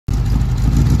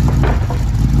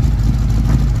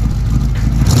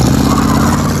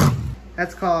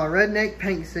That's called a redneck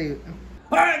paint suit.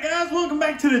 Alright guys, welcome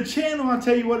back to the channel. I'll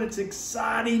tell you what, it's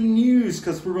exciting news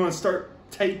because we're going to start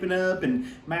taping up and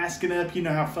masking up. You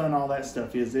know how fun all that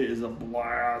stuff is. It is a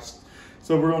blast.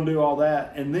 So we're going to do all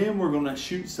that, and then we're going to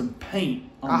shoot some paint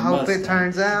on the Mustang. I hope it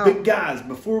turns out. But guys,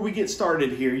 before we get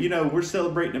started here, you know, we're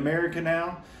celebrating America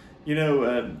now. You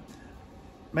know,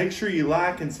 make sure you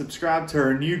like and subscribe to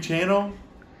our new channel.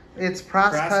 It's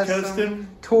Price Custom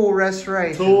Tool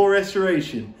Restoration. Tool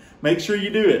Restoration. Make sure you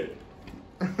do it.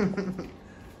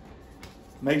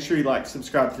 Make sure you like,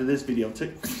 subscribe to this video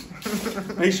too.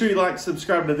 Make sure you like,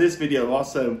 subscribe to this video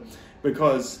also,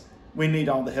 because we need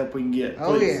all the help we can get. Please.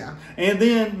 Oh yeah. And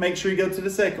then make sure you go to the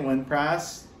second one,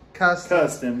 Price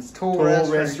Customs Tool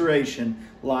Restoration.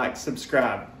 Like,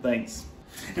 subscribe. Thanks.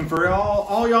 And for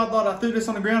all y'all thought I threw this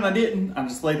on the ground, I didn't. I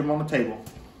just laid them on the table.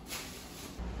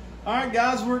 All right,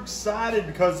 guys, we're excited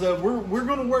because we're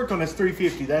going to work on this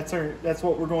 350. That's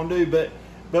what we're going to do.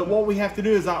 But what we have to do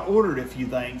is I ordered a few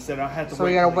things that I have to. So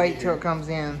we gotta wait till it comes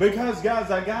in. Because guys,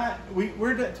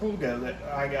 where'd that tool go that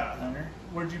I got, Hunter?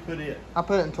 Where'd you put it? I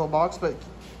put it in toolbox, but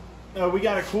we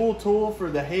got a cool tool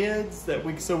for the heads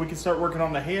so we can start working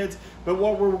on the heads. But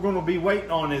what we're going to be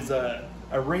waiting on is a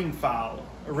ring filer.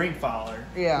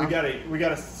 Yeah. We gotta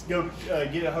go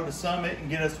get a hold of Summit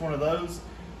and get us one of those,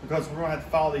 because we're gonna have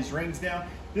to follow these rings down.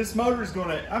 This motor is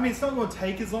gonna, it's not gonna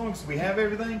take as long as we have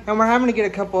everything. And we're having to get a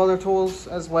couple other tools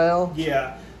as well.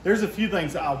 Yeah, there's a few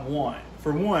things I want.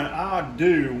 For one, I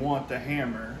do want the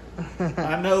hammer.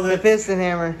 I know that. The piston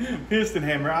hammer. Piston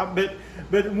hammer.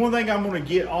 But one thing I'm gonna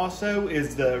get also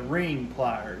is the ring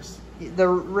pliers. The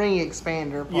ring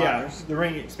expander pliers. Yeah, the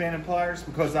ring expanding pliers,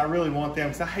 because I really want them,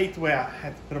 because I hate the way I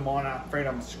have to put them on. I'm afraid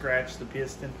I'm going to scratch the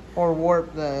piston. Or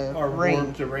warp the ring.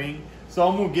 Warp the ring. So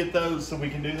I'm going to get those so we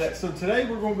can do that. So today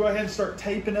we're going to go ahead and start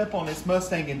taping up on this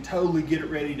Mustang and totally get it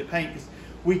ready to paint. Because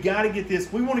we got to get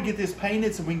this, we want to get this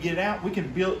painted so we can get it out. We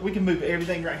can move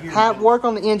everything right here. Work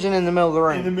on the engine in the middle of the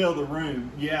room. In the middle of the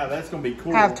room. Yeah, that's going to be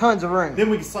cool. Have tons of room. Then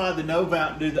we can slide the Nova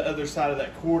out and do the other side of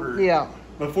that quarter. Yeah.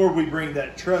 Before we bring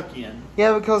that truck in.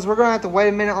 Yeah, because we're going to have to wait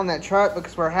a minute on that truck,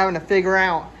 because we're having to figure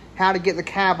out how to get the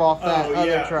cab off that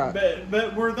other truck.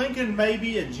 But we're thinking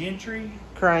maybe a gentry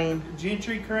crane.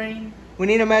 We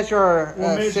need to measure our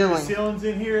we'll measure ceiling. The ceilings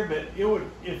in here, but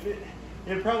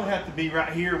it'd probably have to be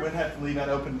right here. We'd have to leave that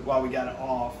open while we got it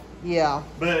off. Yeah.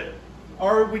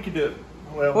 Or we could do it.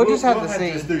 Well, we'll just have to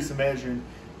see. Just do some measuring,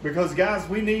 because guys,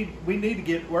 we need to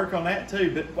get work on that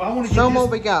too. But I want to show them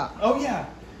what we got. Oh yeah.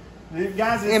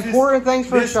 Guys, it's important things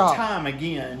for a shop. This time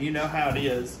again, you know how it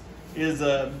is.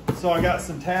 So I got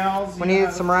some towels. We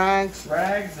needed some rags.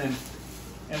 And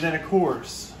then of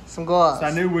course some gloves. So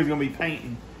I knew we was gonna be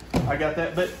painting. I got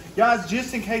that. But guys,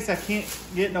 just in case I can't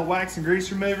get no wax and grease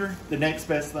remover, the next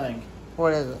best thing.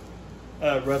 What is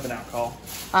it? Rubbing alcohol.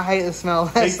 I hate the smell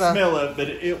of that hate stuff. the smell of it, but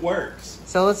it works.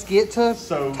 So let's get to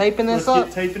taping this up.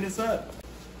 Let's get taping this up.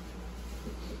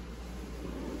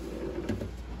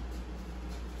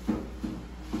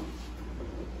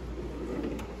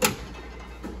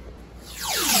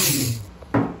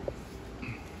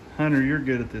 Hunter, you're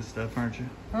good at this stuff, aren't you?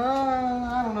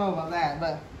 I don't know about that,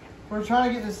 but we're trying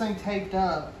to get this thing taped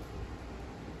up.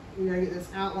 We gotta get this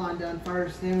outline done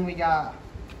first. Then we got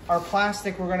our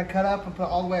plastic we're gonna cut up and put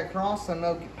all the way across so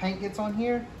no paint gets on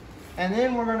here. And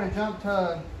then we're gonna jump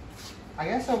to, I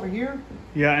guess, over here.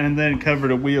 Yeah, and then cover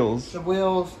the wheels. The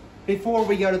wheels before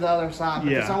we go to the other side,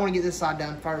 because I want to get this side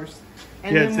done first.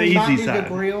 And yeah, then it's we the might easy do side. The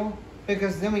grill,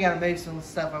 because then we gotta move some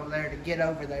stuff over there to get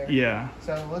over there. Yeah.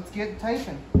 So let's get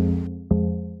taping.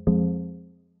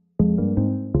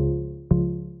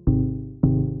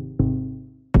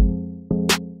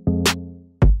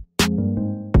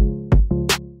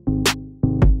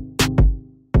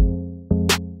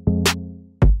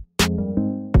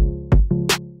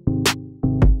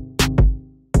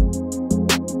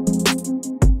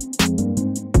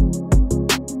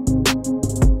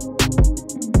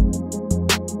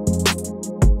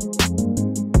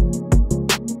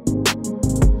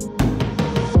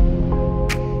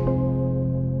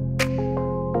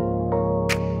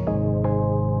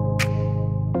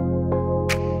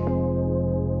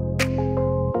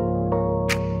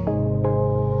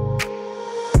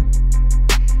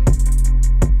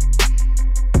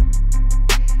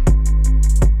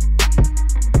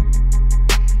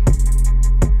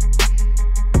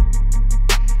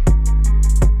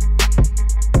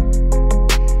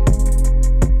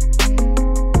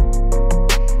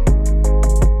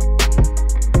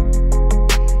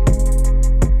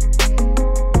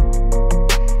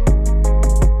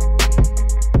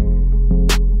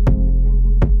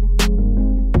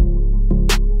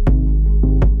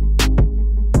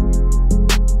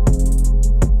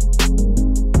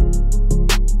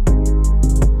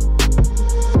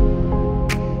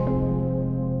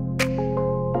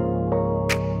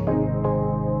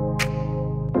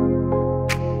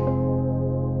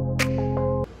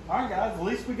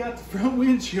 we got the front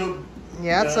windshield.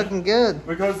 Yeah, it's looking good.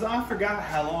 Because I forgot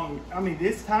how long. I mean,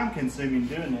 it's time consuming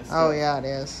doing this. Oh yeah, it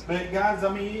is. But guys,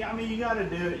 I mean, you got to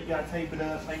do it. You got to tape it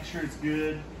up, make sure it's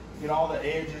good, get all the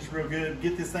edges real good,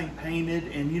 get this thing painted,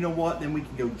 and you know what? Then we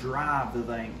can go drive the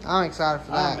thing. I'm excited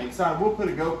for that. I'm excited. We'll put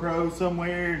a GoPro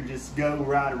somewhere and just go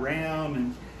right around,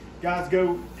 and guys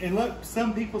go and look.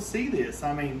 Some people see this.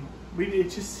 I mean,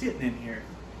 it's just sitting in here.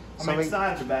 I'm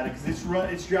excited about it because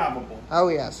it's drivable. Oh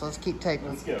yeah, so let's keep taping.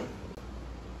 Let's go.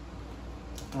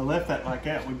 I left that like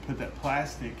that. We put that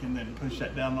plastic and then push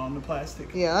that down on the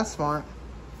plastic. Yeah, that's smart.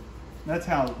 That's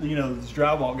how, you know, these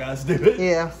drywall guys do it.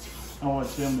 Yeah. I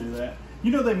watch them do that.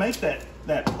 You know, they make that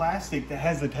plastic that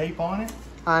has the tape on it.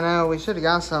 I know, we should have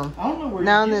got some. I don't know where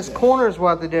now you in this corners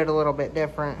what they did a little bit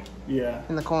different. Yeah.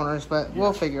 In the corners, but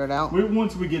we'll figure it out.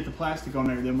 Once we get the plastic on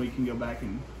there, then we can go back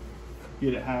and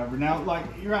get it however. Now, like,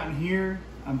 right in here,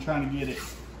 I'm trying to get it.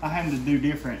 I had to do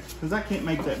different because I can't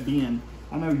make that bend.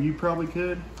 I know you probably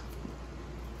could,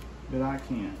 but I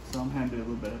can't. So I'm having to do a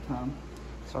little bit of time.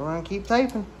 So we're gonna keep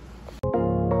taping.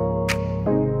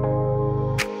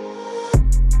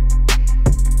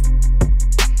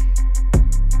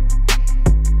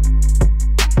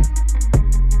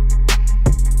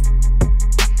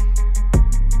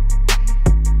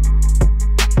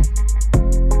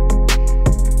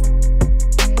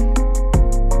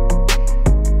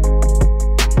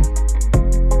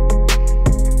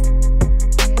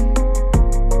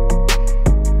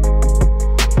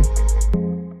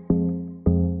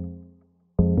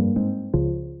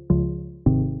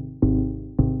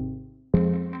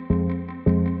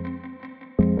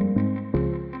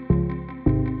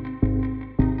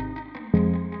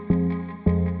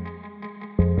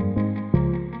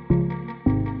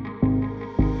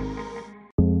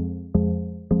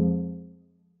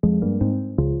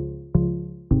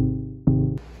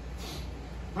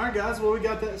 Alright guys, well we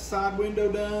got that side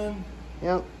window done.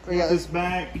 Yep. We got this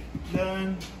back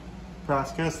done.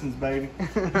 Price Kustoms, baby.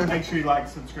 Make sure you like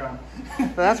and subscribe.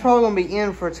 That's probably going to be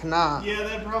in for tonight. Yeah,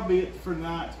 that'd probably be it for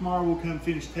tonight. Tomorrow we'll come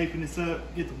finish taping this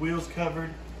up, get the wheels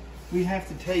covered. We have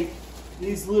to tape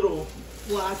these little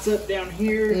lights up down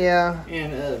here. Yeah.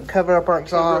 And cover up our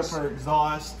exhaust. Cover up our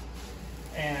exhaust.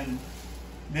 And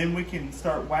then we can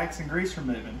start wax and grease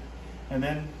removing. And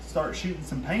then start shooting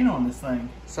some paint on this thing.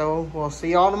 So we'll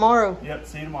see y'all tomorrow. Yep,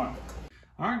 see you tomorrow.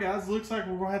 All right, guys, looks like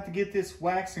we're gonna have to get this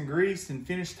wax and grease and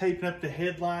finish taping up the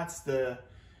headlights.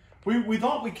 We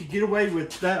thought we could get away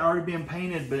with that already being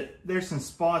painted, but there's some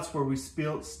spots where we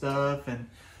spilt stuff, and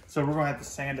so we're gonna have to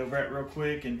sand over it real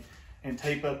quick and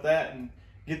tape up that and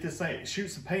get this thing, shoot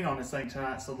some paint on this thing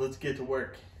tonight. So let's get to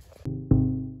work.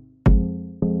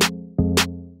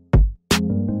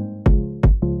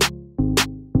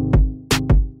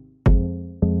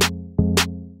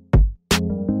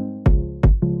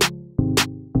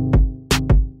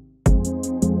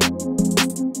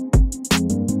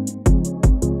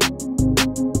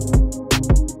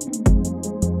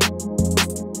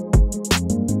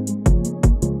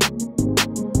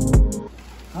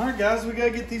 Guys, we gotta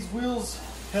get these wheels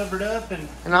covered up,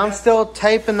 and I'm still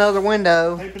taping the other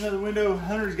window. Taping another window.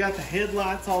 Hunter's got the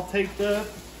headlights all taped up.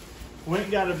 Went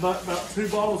and got about 2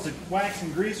 bottles of wax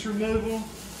and grease remover.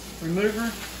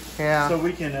 Yeah. So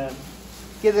we can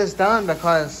get this done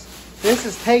because this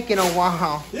is taking a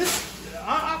while.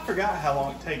 I forgot how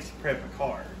long it takes to prep a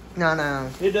car. No.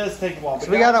 It does take a while. So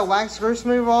we gotta wax grease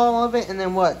remove all of it, and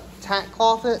then what? Tack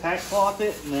cloth it. Tack cloth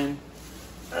it, and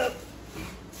then.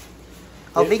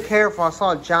 Oh, be careful. I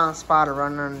saw a giant spider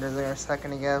running under there a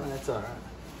second ago. That's all right.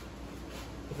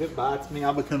 If it bites me,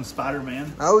 I'll become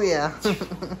Spider-Man. Oh, yeah.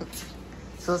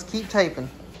 So let's keep taping.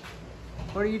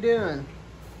 What are you doing?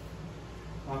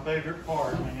 My favorite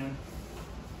part, man.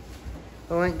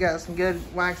 We went and got some good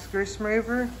wax grease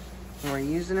remover, and we're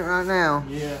using it right now.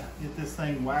 Yeah, get this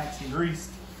thing waxed and greased.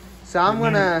 So I'm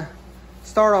going to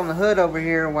start on the hood over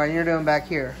here while you're doing back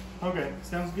here. Okay,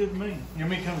 sounds good to me. You want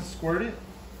me to come and squirt it?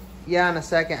 Yeah, in a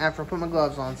second after I put my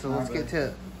gloves on, so let's get to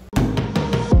it.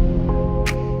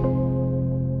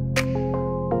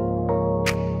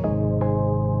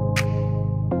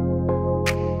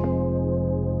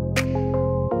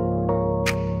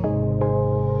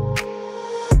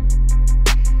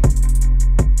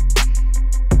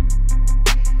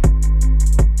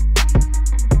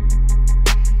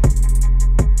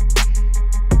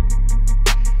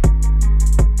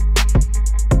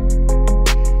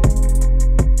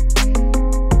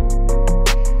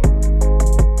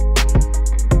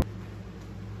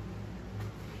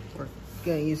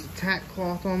 Gonna use a tack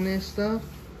cloth on this stuff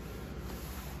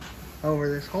over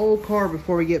this whole car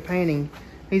before we get painting.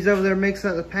 He's over there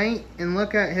mixing up the paint, and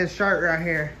look at his shirt right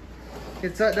here.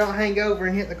 It's so it don't hang over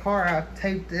and hit the car, I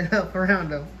taped it up around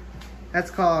them. That's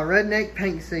called a redneck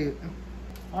paint suit.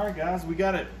 All right, guys, we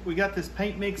got it. We got this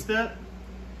paint mixed up.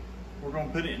 We're gonna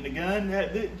put it in the gun.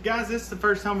 Guys, this is the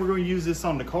first time we're gonna use this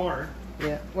on the car.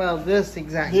 Yeah, well, this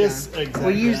exact gun.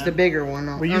 We used the bigger one.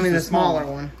 I mean, the smaller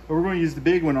one. But we're gonna use the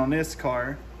big one on this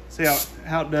car. See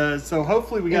how it does. So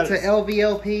hopefully we got it. It's an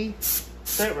LVLP.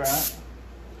 Is that right?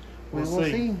 We'll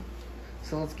see.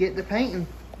 So let's get to painting.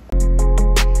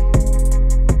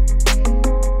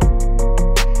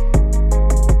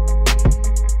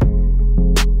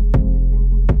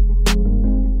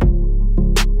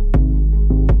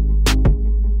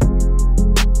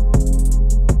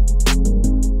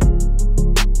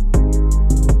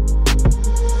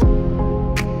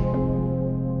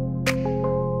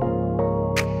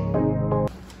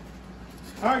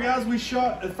 Alright guys, we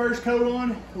shot the first coat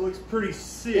on. It looks pretty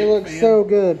sick. It looks so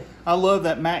good. I love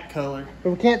that matte color.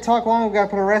 But we can't talk long, we've got to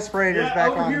put our respirators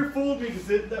back on. Over here fooled me because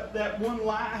that one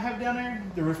light I have down there,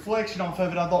 the reflection off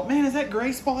of it, I thought, man, is that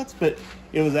gray spots? But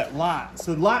it was that light.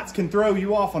 So lights can throw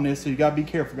you off on this, so you got to be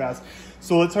careful, guys.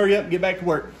 So let's hurry up and get back to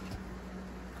work.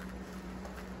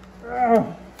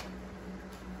 Oh.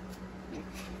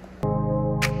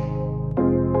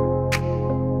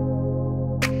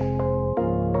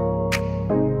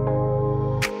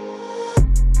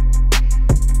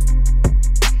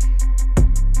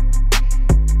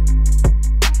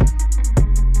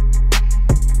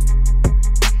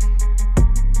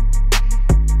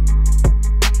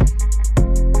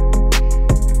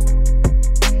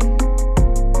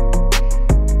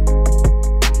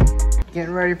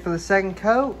 Getting ready for the second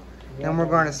coat. Then we're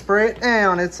going to spray it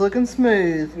down. It's looking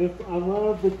smooth. I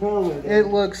love the color. It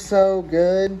looks so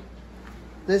good.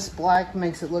 This black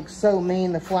makes it look so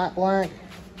mean, the flat black.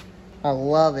 I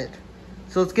love it.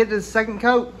 So let's get to the second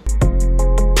coat.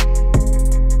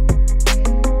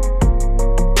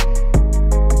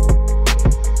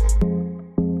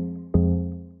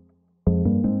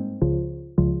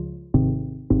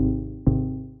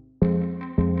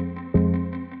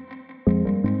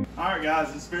 Alright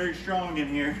guys, it's very strong in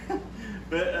here.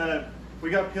 But we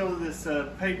got to peel this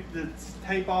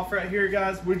tape off right here,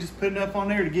 guys. We're just putting up on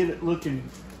there to get it looking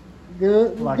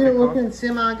good. Like get it looking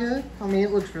semi-good. I mean,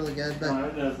 it looks really good. But no,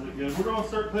 it does look good. We're going to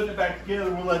start putting it back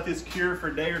together. We'll let this cure for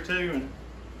a day or two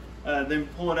and then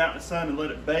pull it out in the sun and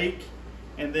let it bake.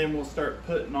 And then we'll start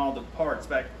putting all the parts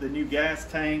back, the new gas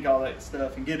tank, all that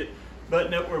stuff, and get it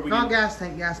buttoned up where we not gas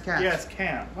tank, gas cap. Gas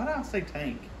cap. Why did I say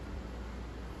tank?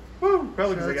 Woo,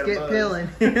 probably because so I got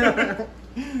let's get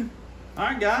peeling.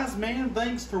 Alright guys, man,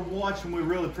 thanks for watching. We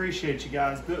really appreciate you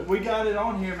guys. But we got it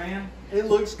on here, man. It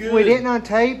looks good. We didn't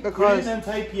untape because... We didn't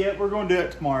untape yet. We're going to do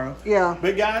it tomorrow. Yeah.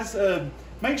 But guys,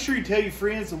 make sure you tell your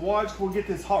friends to watch. We'll get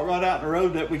this hot rod out in the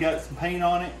road that we got some paint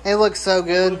on it. It looks so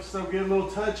good. It looks so good.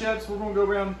 Little touch-ups. We're going to go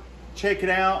around, check it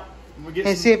out. We'll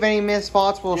get see if any missed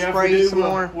spots. We'll spray some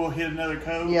more. We'll hit another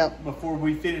coat before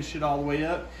we finish it all the way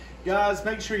up. Guys,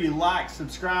 make sure you like,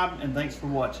 subscribe, and thanks for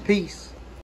watching. Peace.